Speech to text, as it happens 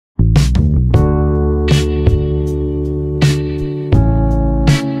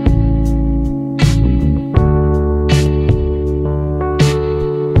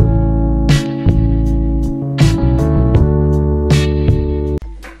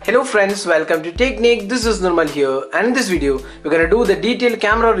Hello friends, welcome to Technique. This is Nirmal here, and in this video we're going to do the detailed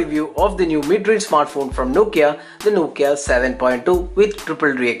camera review of the new mid-range smartphone from Nokia, the Nokia 7.2 with triple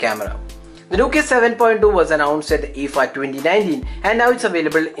rear camera. The Nokia 7.2 was announced at the IFA 2019 and now it's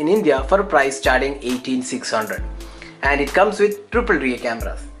available in India for a price starting 18,600, and it comes with triple rear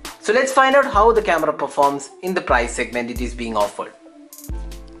cameras. So let's find out how the camera performs in the price segment it is being offered.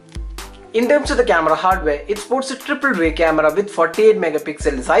 In terms of the camera hardware, it sports a triple rear camera with 48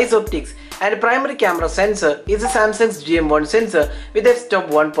 megapixel size optics, and a primary camera sensor is a Samsung's GM1 sensor with f-stop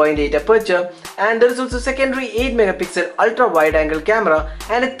 1.8 aperture, and there is also secondary 8 megapixel ultra wide angle camera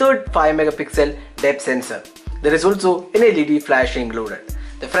and a third 5 megapixel depth sensor. There is also an LED flash included.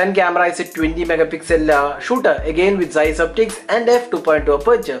 The front camera is a 20 megapixel shooter, again with Zeiss optics and f2.2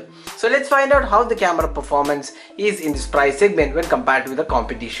 aperture. So let's find out how the camera performance is in this price segment when compared with the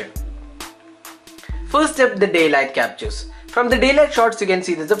competition. First up, the daylight captures. From the daylight shots you can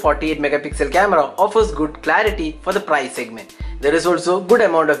see that the 48 megapixel camera offers good clarity for the price segment. There is also good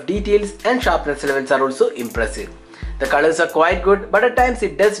amount of details and sharpness levels are also impressive. The colors are quite good, but at times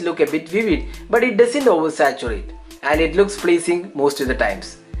it does look a bit vivid, but it doesn't oversaturate, and it looks pleasing most of the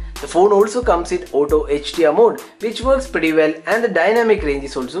times. The phone also comes with auto HDR mode, which works pretty well, and the dynamic range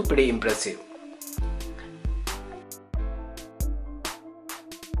is also pretty impressive.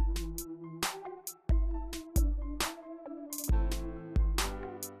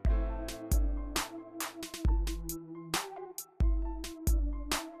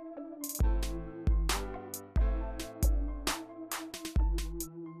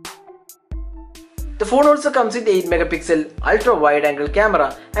 The phone also comes with 8 megapixel ultra wide angle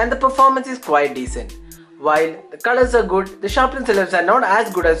camera, and the performance is quite decent. While the colors are good, the sharpness levels are not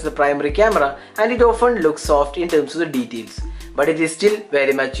as good as the primary camera, and it often looks soft in terms of the details, but it is still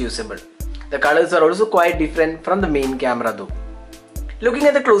very much usable. The colors are also quite different from the main camera though. Looking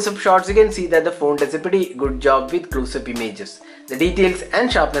at the close-up shots, you can see that the phone does a pretty good job with close-up images. The details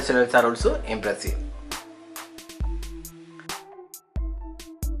and sharpness levels are also impressive.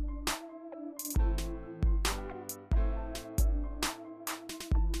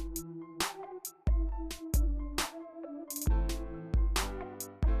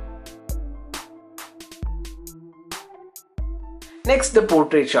 Next, the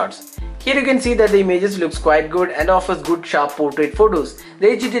portrait shots. Here you can see that the images looks quite good and offers good sharp portrait photos. The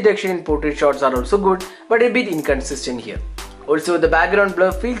edge detection in portrait shots are also good, but a bit inconsistent here. Also, the background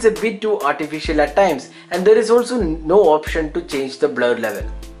blur feels a bit too artificial at times, and there is also no option to change the blur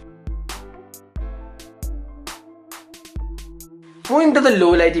level. Moving to the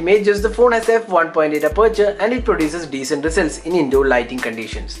low light images, the phone has f1.8 aperture and it produces decent results in indoor lighting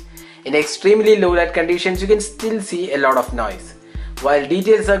conditions. In extremely low light conditions, you can still see a lot of noise. While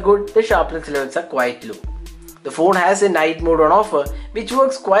details are good, the sharpness levels are quite low. The phone has a night mode on offer, which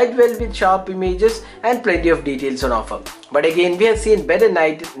works quite well with sharp images and plenty of details on offer. But again, we have seen better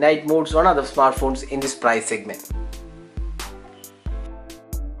night modes on other smartphones in this price segment.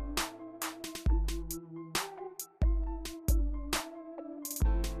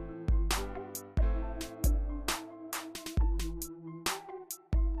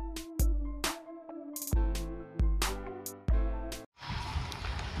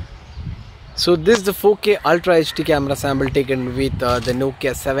 So this is the 4K Ultra HD camera sample taken with the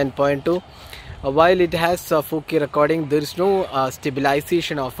Nokia 7.2. While it has 4K recording, there is no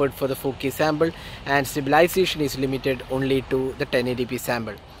stabilization offered for the 4K sample, and stabilization is limited only to the 1080p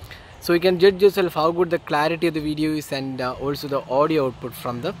sample. So you can judge yourself how good the clarity of the video is, and also the audio output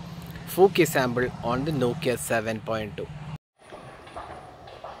from the 4K sample on the Nokia 7.2.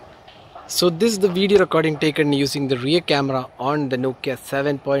 So this is the video recording taken using the rear camera on the Nokia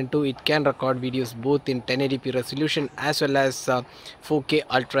 7.2. It can record videos both in 1080p resolution as well as 4K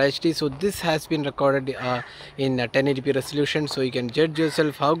Ultra HD. So this has been recorded in 1080p resolution, so you can judge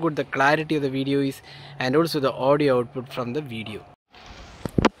yourself how good the clarity of the video is and also the audio output from the video.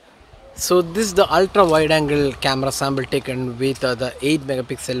 So this is the ultra wide angle camera sample taken with the 8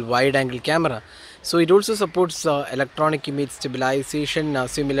 megapixel wide angle camera. So it also supports electronic image stabilization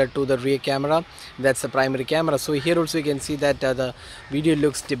similar to the rear camera, that's the primary camera. So here also you can see that the video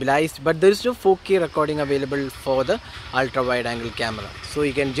looks stabilized, but there is no 4K recording available for the ultra wide angle camera. So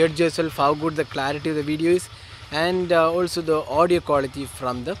you can judge yourself how good the clarity of the video is and also the audio quality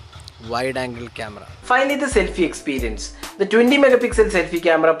from the wide angle camera. Finally, the selfie experience. The 20 megapixel selfie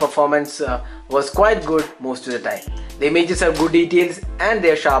camera performance was quite good most of the time. The images have good details and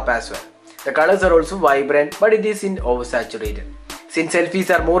they are sharp as well. The colors are also vibrant, but it isn't oversaturated. Since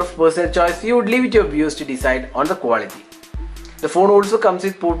selfies are more of personal choice, you would leave it to your viewers to decide on the quality. The phone also comes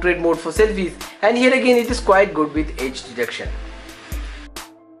with portrait mode for selfies, and here again it is quite good with edge detection.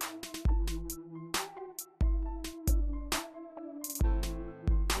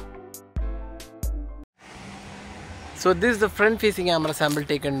 So this is the front facing camera sample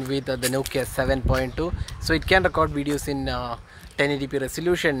taken with the Nokia 7.2. So it can record videos in 1080p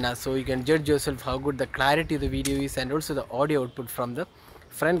resolution. So you can judge yourself how good the clarity of the video is and also the audio output from the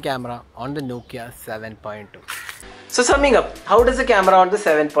front camera on the Nokia 7.2. So summing up, how does the camera on the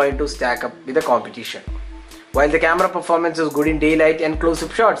 7.2 stack up with the competition? While the camera performance is good in daylight and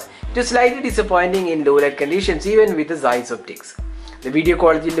close-up shots, it is slightly disappointing in low light conditions even with the Zeiss optics. The video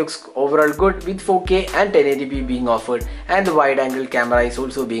quality looks overall good with 4K and 1080p being offered, and the wide-angle camera is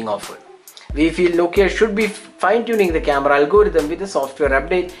also being offered. We feel Nokia should be fine-tuning the camera algorithm with a software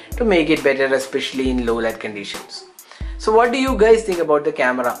update to make it better, especially in low light conditions. So what do you guys think about the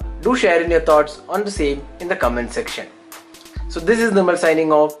camera? Do share in your thoughts on the same in the comment section. So this is Nirmal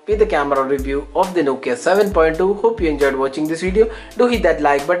signing off with the camera review of the Nokia 7.2. Hope you enjoyed watching this video. Do hit that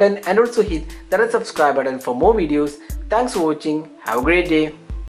like button and also hit that subscribe button for more videos. Thanks for watching. Have a great day.